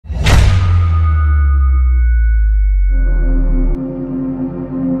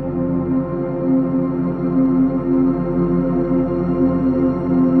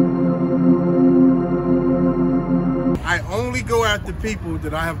not the people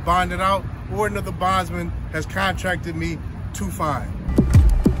that I have bonded out or another bondsman has contracted me to find.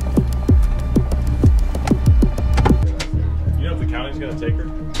 You know if the county's gonna take her?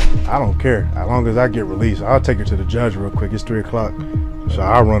 I don't care. As long as I get released, I'll take her to the judge real quick. It's 3 o'clock. So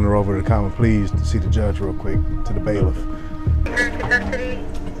I'll run her over to the common pleas to see the judge real quick, to the bailiff. Custody?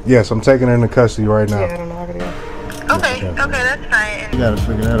 Yes, I'm taking her into custody right now. Yeah, I don't know how to go. Okay, that's fine. You gotta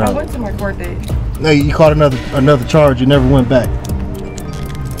figure that out. I went to my court date. No, you caught another charge. You never went back.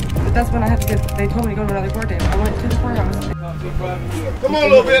 But that's when I had to get, they told me to go to another court date. I went to the courthouse. Come on a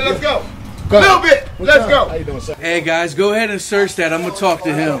little bit, let's go. A little bit, let's go. How you doing, sir? Hey guys, go ahead and search that. I'm gonna talk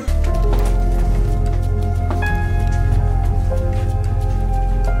to him.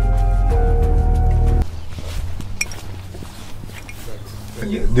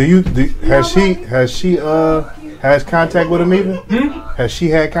 Has contact with him even? Has she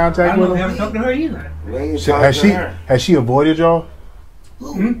had contact with him? I haven't talked to her either. Has she avoided y'all?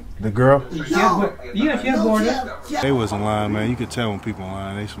 The girl? Yeah, she avoided. They wasn't lying, man. You could tell when people are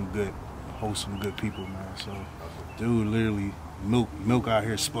lying. They some good, wholesome, good people, man. So, dude, literally, milk out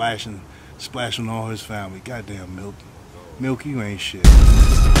here splashing all his family. Goddamn, Milk. Milk, you ain't shit.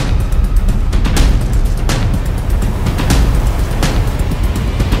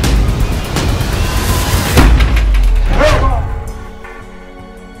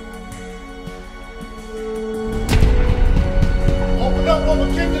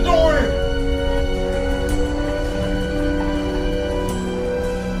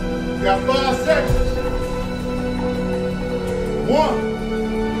 Got 5 seconds. 1,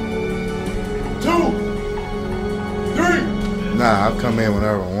 2, 3. Nah, I'll come in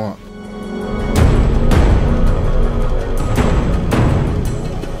whenever I want.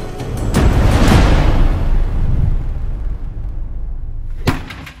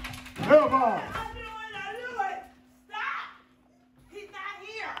 Hell bomb. I knew it. Stop. He's not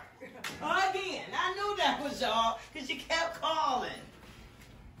here. Again, I knew that was y'all, because you kept calling.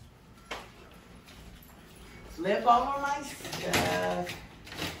 Slip over my stuff.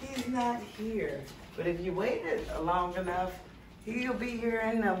 He's not here. But if you waited long enough, he'll be here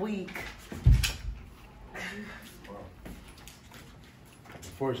in a week.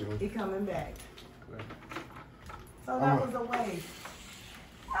 Unfortunately. He coming back. So that was a waste.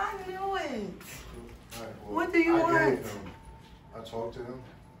 I knew it. Right, well, What do you want? I talked to him,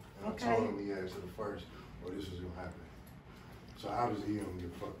 and Okay. I told him he asked at the first, well, this was going to happen. So obviously he don't give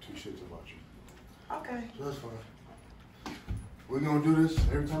a fuck 2 shits about you. Okay. So that's fine. We're going to do this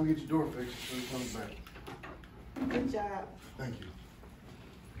every time we get your door fixed until he comes back. Good job. Thank you.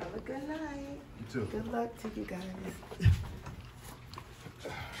 Have a good night. You too. Good luck to you guys.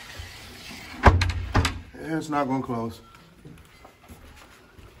 Yeah, it's not going to close.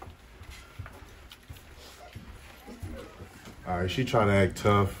 All right, she tried to act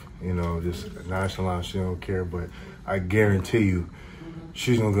tough, you know, just nonchalant, she don't care, but I guarantee you,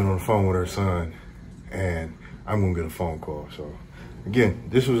 she's gonna get on the phone with her son, and I'm gonna get a phone call. So, again,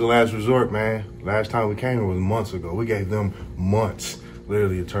 this was the last resort, man. Last time we came here was months ago. We gave them months,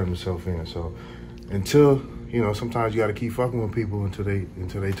 literally, to turn themselves in. So, until, you know, sometimes you gotta keep fucking with people until they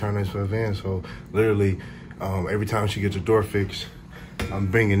turn themselves in. So, literally, every time she gets her door fixed, I'm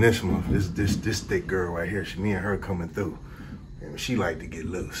bringing this one, this thick girl right here. Me and her coming through. And she like to get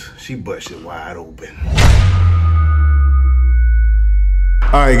loose. She busted wide open.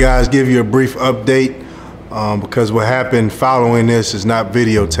 All right, guys, give you a brief update because what happened following this is not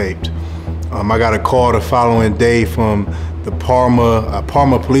videotaped. I got a call the following day from the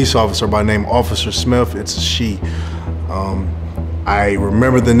Parma police officer by name Officer Smith. It's a she. I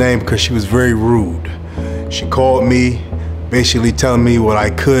remember the name because she was very rude. She called me, basically telling me what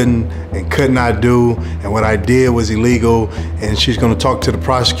I couldn't and could not do, and what I did was illegal, and she's gonna talk to the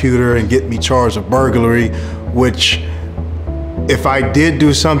prosecutor and get me charged of burglary, which if I did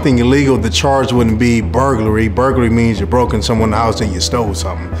do something illegal, the charge wouldn't be burglary. Burglary means you broke in someone's house and you stole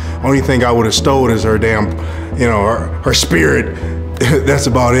something. Only thing I would have stolen is her damn, you know, her spirit. That's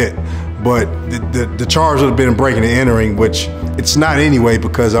about it. But the charge would have been breaking and entering, which it's not anyway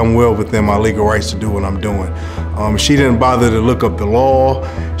because I'm well within my legal rights to do what I'm doing. She didn't bother to look up the law.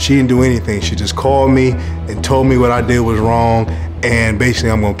 She didn't do anything. She just called me and told me what I did was wrong, and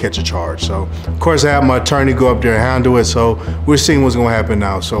basically I'm gonna catch a charge. So, of course, I have my attorney go up there and handle it, so we're seeing what's gonna happen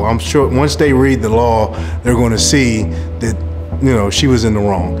now. So I'm sure once they read the law, they're gonna see that, you know, she was in the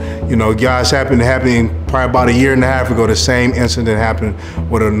wrong. You know, guys, happened probably about a year and a half ago. The same incident happened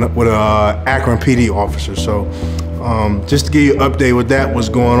with a Akron PD officer. So just to give you an update with that, what's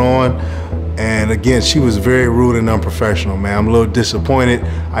going on. And again, she was very rude and unprofessional, man. I'm a little disappointed.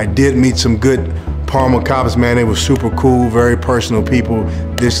 I did meet some good Parma cops, man, they were super cool, very personal people.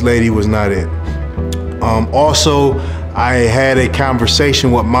 This lady was not it. Also, I had a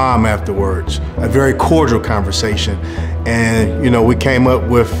conversation with Mom afterwards, a very cordial conversation. And, you know, we came up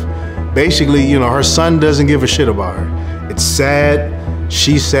with basically, you know, her son doesn't give a shit about her. It's sad,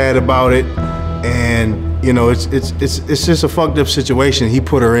 she's sad about it, and, you know, it's just a fucked up situation. He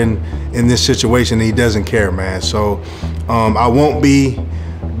put her in this situation and he doesn't care, man. So I won't be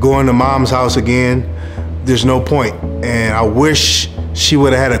going to Mom's house again. There's no point. And I wish she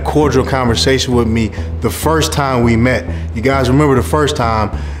would have had a cordial conversation with me the first time we met. You guys remember the first time,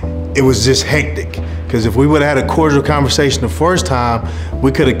 it was just hectic. Because if we would have had a cordial conversation the first time,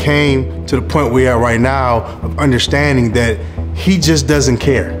 we could have came to the point we are right now of understanding that he just doesn't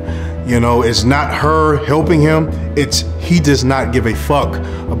care. You know, it's not her helping him, it's he does not give a fuck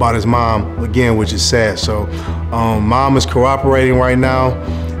about his mom, again, which is sad. So Mom is cooperating right now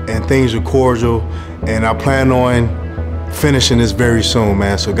and things are cordial, and I plan on finishing this very soon,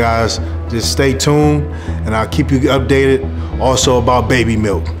 man. So guys, just stay tuned and I'll keep you updated also about Baby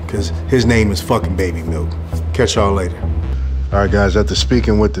Milk, because his name is fucking Baby Milk. Catch y'all later. All right, guys, after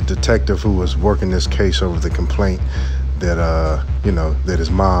speaking with the detective who was working this case over the complaint that, you know, that his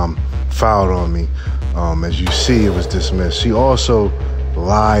mom filed on me, as you see, it was dismissed. She also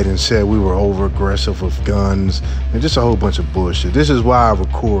lied and said we were over aggressive with guns and just a whole bunch of bullshit. This is why I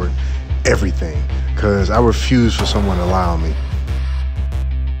record everything, because I refuse for someone to lie on me.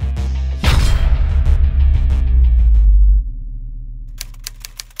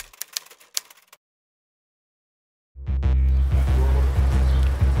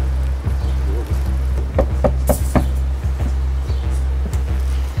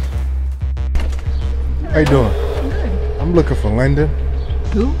 How you doing? Good. I'm looking for Lyndon.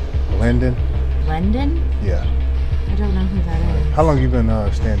 Who? Lyndon? London? Yeah. I don't know who that is. How long you been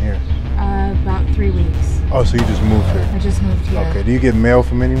staying here? About 3 weeks. Oh, so you just moved here? I just moved here. Okay. Do you get mail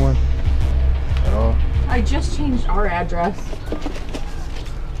from anyone at all? I just changed our address.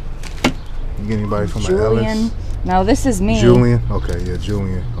 You get anybody from Julian. Ellis? No, this is me. Julian? Okay, yeah,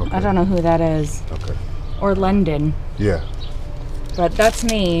 Julian. Okay. I don't know who that is. Okay. Or London. Yeah. But that's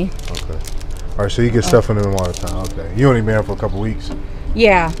me. Okay. All right, so you get stuff from them all the time. Okay. You only been here for a couple weeks?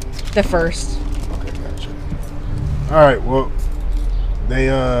 Yeah, the first. Okay, gotcha. All right, well, they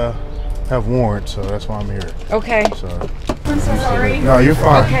have warrants, so that's why I'm here. Okay. So. I'm so sorry. No, you're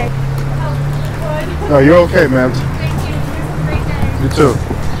fine. Okay. No, you're okay, ma'am. Thank you. Have a great day. You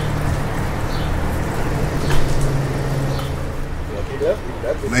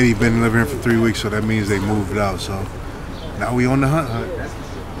too. Lady been living here for 3 weeks, so that means they moved out. So now we on the hunt.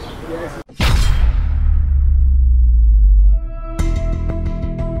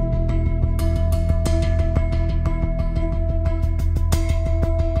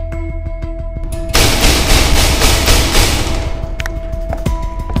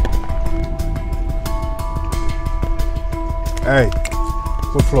 Hey,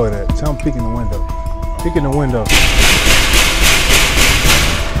 where Floyd at? Tell him peek in the window. Peek in the window.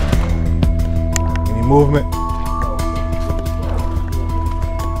 Any movement?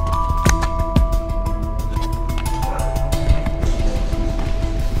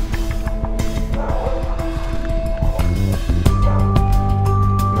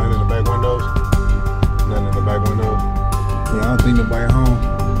 None in the back windows? None in the back windows? Yeah, I don't think nobody home.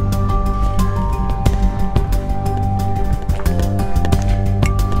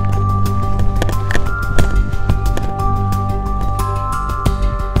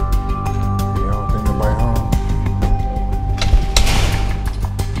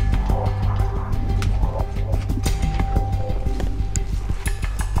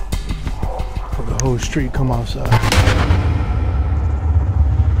 Whole street come outside.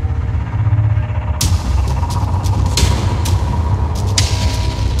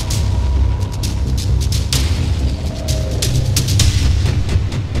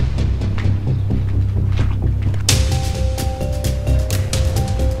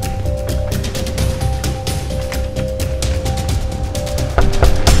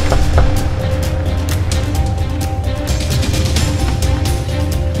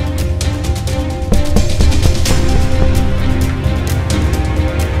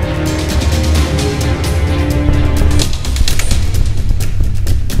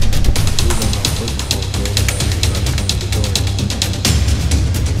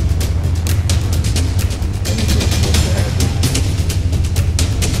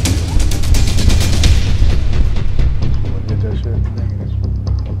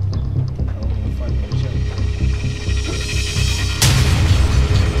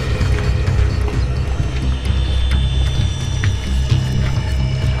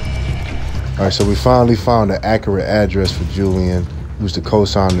 right, so we finally found an accurate address for Julian, who's the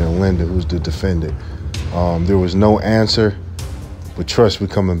co-signer, and Linda, who's the defendant. There was no answer, but trust we're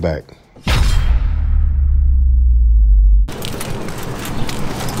coming back.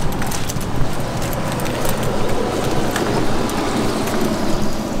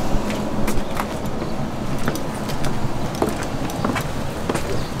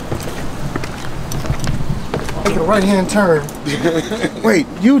 Take a right-hand turn. Wait,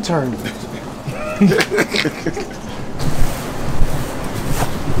 U-turn. Hey,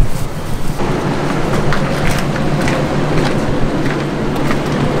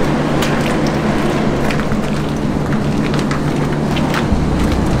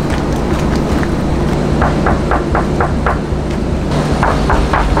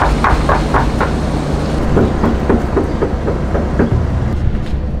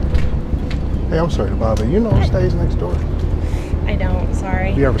 I'm sorry to bother you. You know who stays next door? I don't,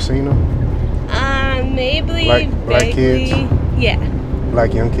 sorry. You ever seen them? Maybe Black kids? Yeah.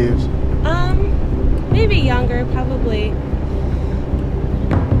 Black young kids? Maybe younger, probably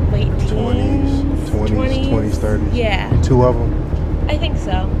late teens. 20s, 30s? Yeah. 2 of them? I think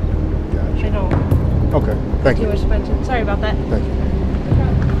so. Gotcha. I don't. Okay, thank you. Too much mention. Sorry about that. Thank you.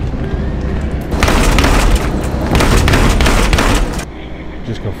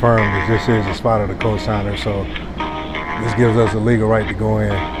 Just confirmed that this is the spot of the co-signer, so this gives us a legal right to go in.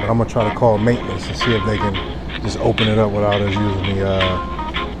 But I'm gonna try to call maintenance and see if they can just open it up without us using the,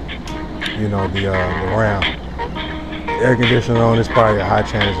 the RAM. The air conditioner on, it's probably a high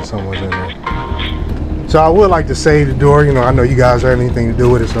chance that someone's in there. So I would like to save the door. You know, I know you guys have anything to do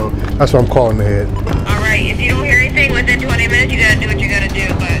with it, so that's why I'm calling ahead. All right, if you don't hear anything within 20 minutes, you gotta do what you gotta do,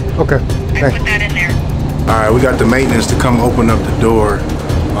 but Okay. I put that in there. All right, we got the maintenance to come open up the door.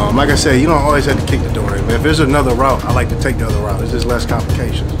 Like I said, you don't always have to kick the door in. If there's another route, I like to take the other route. It's just less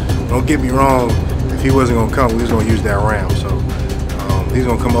complications. Don't get me wrong, if he wasn't gonna come, we was gonna use that ramp. So he's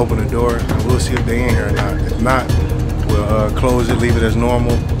gonna come open the door and we'll see if they in here or not. If not, we'll close it, leave it as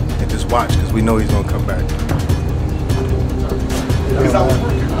normal, and just watch because we know he's gonna come back.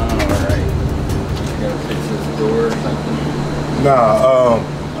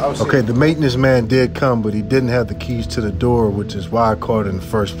 Okay, the maintenance man did come, but he didn't have the keys to the door, which is why I called in the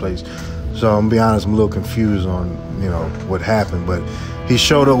first place. So I'm gonna be honest, I'm a little confused on, what happened, but he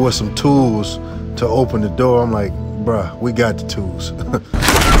showed up with some tools to open the door. I'm like, bruh, we got the tools.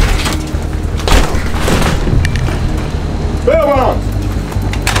 Bail bonds!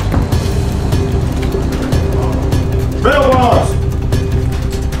 Bail bonds!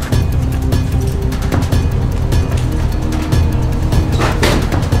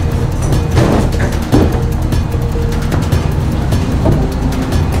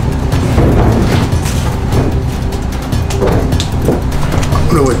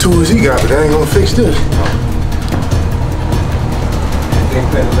 I don't know what tools he got, but that ain't gonna fix this.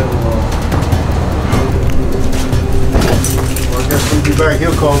 Well, I guess we'll be back.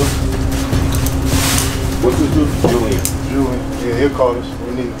 He'll call us. What's this do? Julian. Julian. Yeah, he'll call us.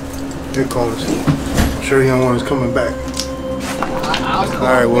 He'll call us. I'm sure he don't want us coming back. All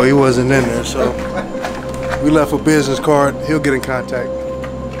right, well, he wasn't in there, so we left a business card. He'll get in contact.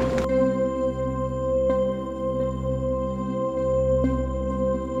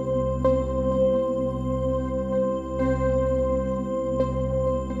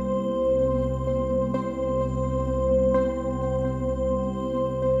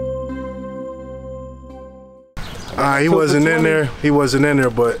 He wasn't in there. He wasn't in there,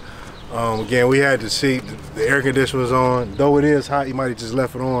 but again, we had to see the air conditioner was on. Though it is hot, he might have just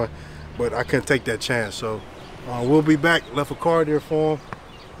left it on, but I couldn't take that chance. So we'll be back. Left a card there for him.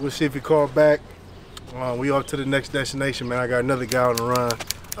 We'll see if he called back. We off to the next destination, man. I got another guy on the run,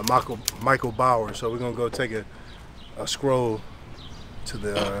 Michael Bauer. So we're gonna go take a scroll to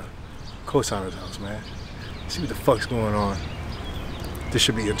the co-signer's house, man. See what the fuck's going on. This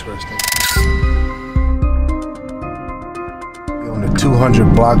should be interesting. On the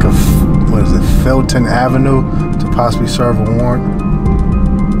 200 block of, Felton Avenue to possibly serve a warrant.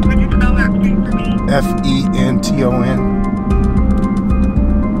 Could you spell that street for me? F-E-N-T-O-N.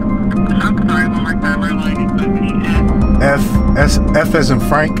 I'm sorry, one more time. Our line is opening F as in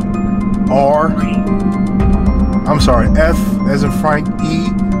Frank, R. I'm sorry, F as in Frank,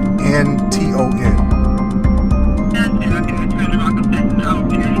 E-N-T-O-N. That's it. Okay, we're trying to walk up that.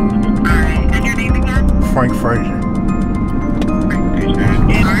 Okay. Alright, and your name again? Frank Frazier.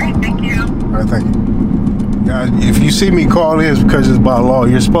 Alright, thank you. All right, thank you. Guys, if you see me call in, it's because it's by law.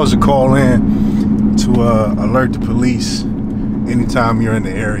 You're supposed to call in to alert the police anytime you're in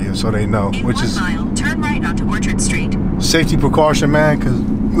the area, so they know. In Which 1 is mile, turn right onto Orchard Street. safety precaution, man. Because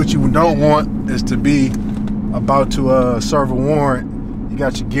what you don't want is to be about to serve a warrant. You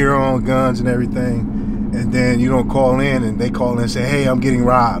got your gear on, guns and everything, and then you don't call in, and they call in and say, "Hey, I'm getting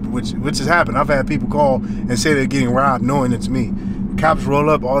robbed," which has happened. I've had people call and say they're getting robbed, knowing it's me. The cops roll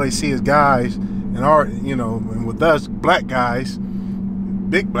up, all they see is guys, and and with us, black guys,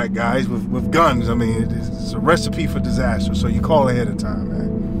 big black guys with guns. I mean, it's a recipe for disaster. So you call ahead of time,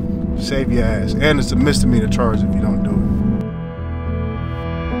 man. Save your ass, and it's a misdemeanor charge if you don't do it.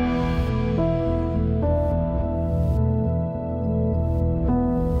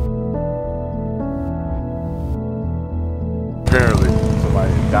 Apparently,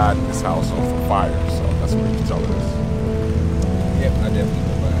 somebody died in this house off a fire, so that's what he's telling us. Yep, I definitely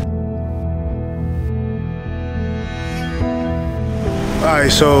know that. All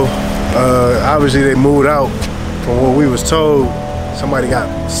right, so obviously they moved out. From what we was told, somebody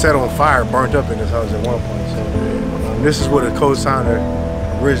got set on fire, burnt up in this house at one point. So this is where the co-signer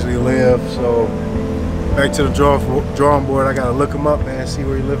originally lived. So back to the drawing board. I gotta look him up, man, see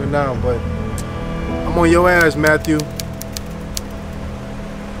where he's living now. But I'm on your ass, Matthew.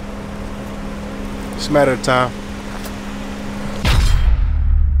 It's a matter of time.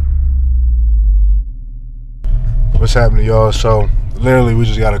 What's happening, y'all? So literally we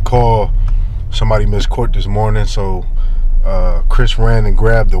just got a call. Somebody missed court this morning, so Chris ran and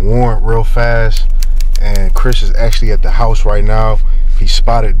grabbed the warrant real fast, and Chris is actually at the house right now. He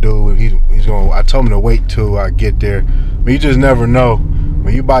spotted dude. He's going. I told him to wait till I get there, but you just never know.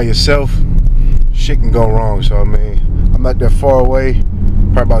 When you by yourself, shit can go wrong. So I mean, I'm not that far away,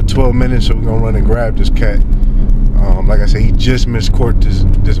 probably about 12 minutes. So we're gonna run and grab this cat. Like I said, he just missed court this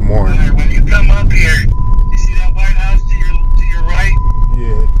morning. All right, when you come up here, you see that white house to your right?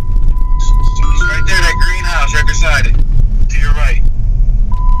 Yeah. It's right there, that greenhouse right beside it. To your right.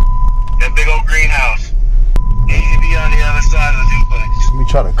 That big old greenhouse. And you be on the other side of the duplex. Let me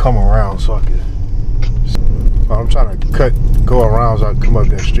try to come around so I can. I'm trying to go around so I can come up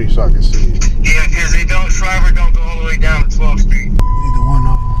that street so I can see it. Yeah, because Shriver don't go all the way down to 12th Street. Either one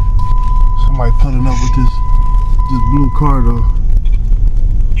of them. Somebody pulling up with this blue car though.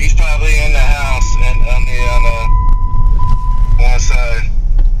 He's probably in the house and on the one side.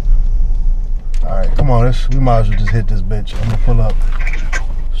 Alright, come on, we might as well just hit this bitch. I'm gonna pull up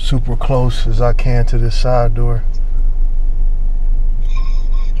super close as I can to this side door.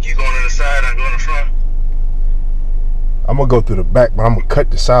 You going to the side, I'm going to the front? I'm gonna go through the back, but I'm gonna cut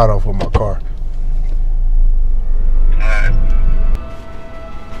the side off with my car. Alright.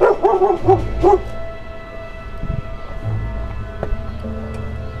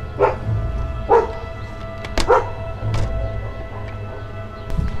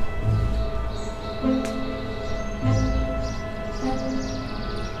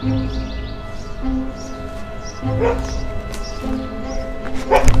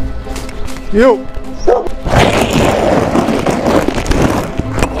 Yo.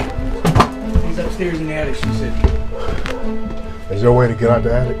 He's upstairs in the attic, she said. Is there a way to get out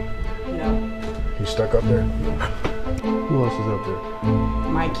the attic? No. He's stuck up there. Who else is up there?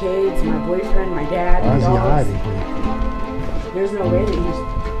 My kids, my boyfriend, my dad. Why is he dogs. hiding? There's no way that he's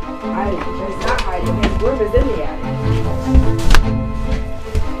hiding. He's not hiding. His room is in the attic.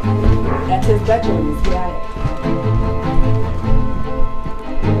 That's his bedroom, is the attic.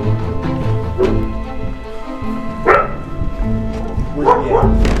 Where's he at?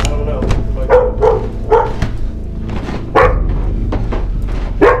 I don't know.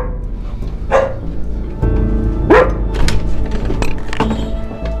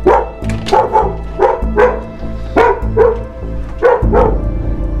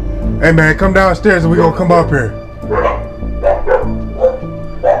 Hey man, come downstairs and we gonna come up here.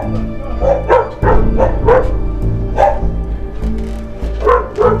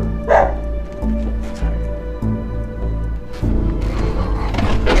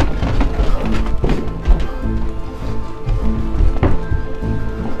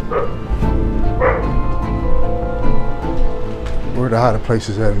 Where the hiding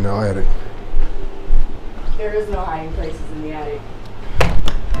places at in the attic? There is no hiding places in the attic.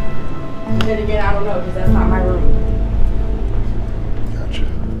 Then again, I don't know, because that's not my room. Gotcha.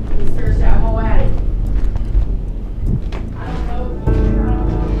 He searched that whole attic. I don't know.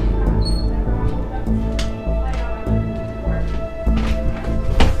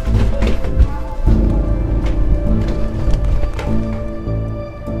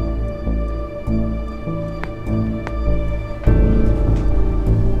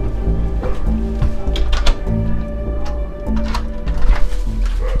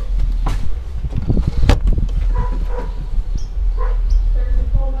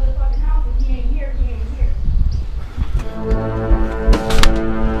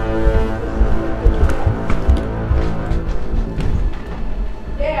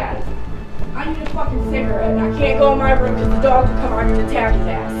 need a fucking cigarette. And I can't go in my room because the dogs will come out here and attack his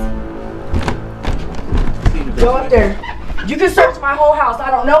ass. Go up there. You can search my whole house.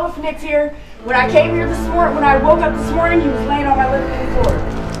 I don't know if Nick's here. When I came here this morning, when I woke up this morning, he was laying on my living room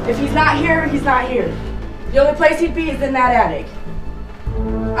floor. If he's not here, he's not here. The only place he'd be is in that attic.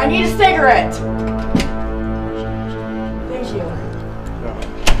 I need a cigarette. Thank you.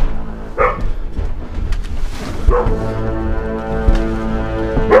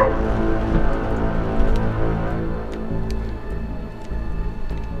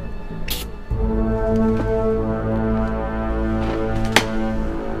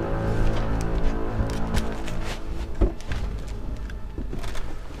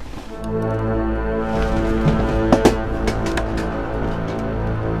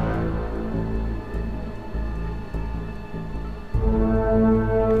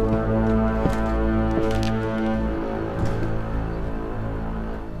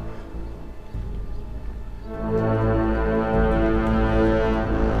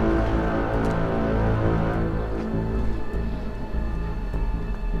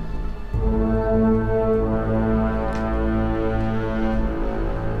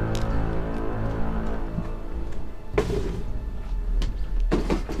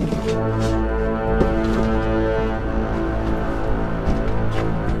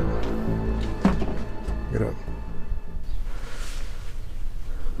 Get up.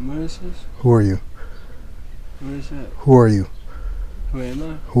 What is this? Who are you? What is that? Who are you? Who am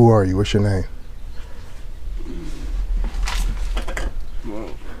I? Who are you? What's your name? Well,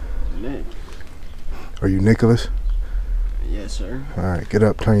 Nick. Are you Nicholas? Yes, sir. Alright, get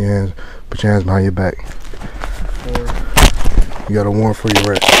up, turn your hands, put your hands behind your back. You got a warrant for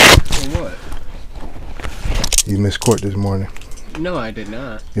your arrest. For what? You missed court this morning. No, I did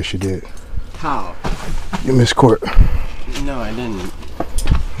not. Yes, you did. How? You missed court. No, I didn't.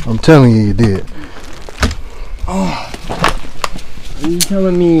 I'm telling you, you did. Oh. Are you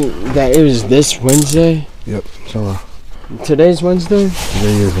telling me that it was this Wednesday? Yep, so Today's Wednesday?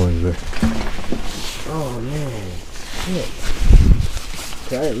 today is Wednesday. Oh, man. Shit.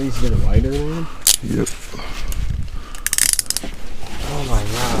 Can I at least get a lighter, man? Yep. Oh, my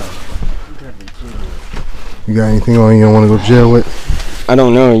God. You gotta be kidding me. You got anything on you don't want to go to jail with? I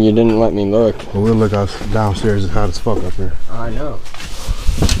don't know. You didn't let me look. Well, we'll look out downstairs. It's hot as fuck up here. I know.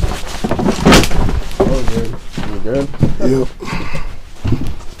 Oh, dude. You good? Yep.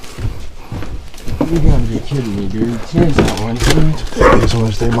 You gotta be kidding me, dude. Today's not Wednesday. Today is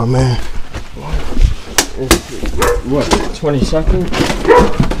Wednesday, my man. What, 22nd?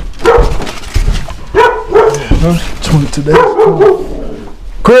 Huh? 20 today.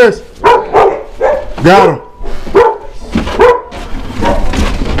 Chris! Got him.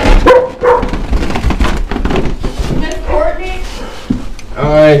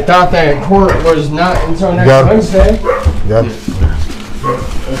 I thought that court was not until next Wednesday. Yeah.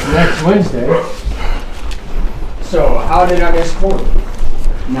 It's next Wednesday. So how did I miss court?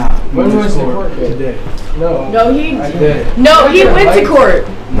 Nah. When was the court date? Today. No. No, he I did. No, he went to court.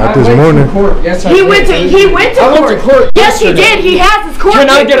 Not this morning. Yes, He went to court. Yes, he did. He has his court. Can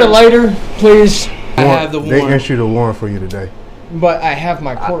I get a lighter, please? I have the They warrant. issued a warrant for you today. But I have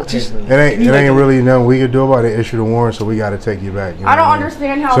my court papers. It ain't really nothing we can do about it. They issued a warrant, so we got to take you back. You know I don't what mean?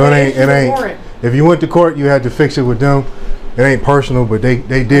 understand how So they issued a warrant. If you went to court, you had to fix it with them. It ain't personal, but they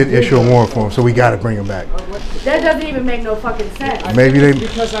did issue a warrant for him, so we got to bring him back. That doesn't even make no fucking sense. Maybe they.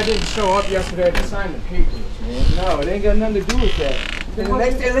 Because I didn't show up yesterday to sign the papers, man. No, it ain't got nothing to do with that. And the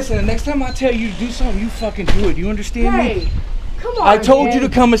next day, listen, the next time I tell you to do something, you fucking do it. You understand me? Hey, come on. I told you man.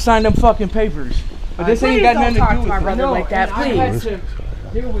 to come and sign them fucking papers. But this ain't Please got don't nothing talk to do to my with it. brother like that, I had please. to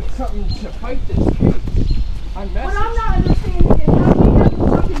deal with something to fight this case. I What messaged. I'm not understanding is how he got the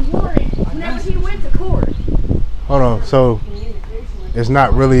fucking warrant whenever he went to court. Hold on. So it's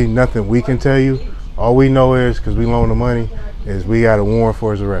not really nothing we can tell you. All we know is, because we loaned the money, is we got a warrant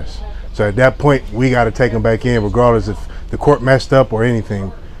for his arrest. So at that point, we got to take him back in, regardless if the court messed up or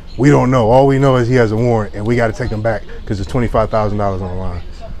anything. We don't know. All we know is he has a warrant, and we got to take him back because there's $25,000 on the line.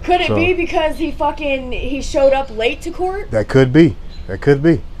 Could it So- be because he showed up late to court? That could be. That could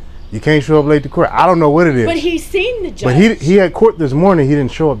be. You can't show up late to court. I don't know what it is. But he's seen the judge. But he had court this morning. He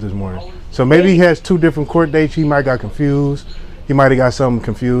didn't show up this morning. So maybe he has two different court dates. He might got confused. He might have got something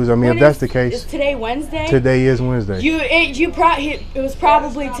confused. I mean, When if that's is- the case, Is today Wednesday? today is Wednesday. It was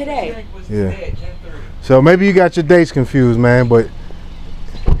probably today. Yeah. So maybe you got your dates confused, man. But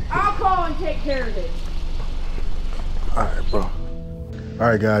I'll call and take care of it. all right, bro. All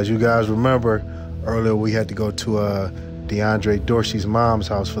right, guys. You guys remember earlier we had to go to DeAndre Dorsey's mom's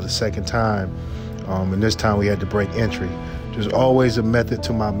house for the second time, and this time we had to break entry. There's always a method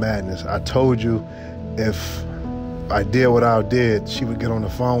to my madness. I told you if I did what I did, she would get on the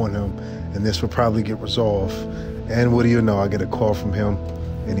phone with him and this would probably get resolved. And what do you know? I get a call from him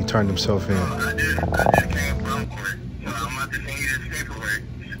and he turned himself in. I just came from court, so I'm about to send you this paperwork.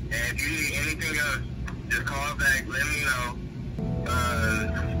 And if you need anything else, just call back, let me know.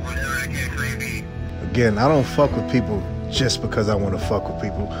 Whatever the case may be. Again, I don't fuck with people just because I want to fuck with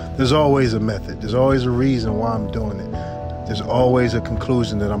people. There's always a method. There's always a reason why I'm doing it. There's always a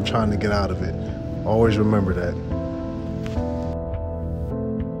conclusion that I'm trying to get out of it. Always remember that.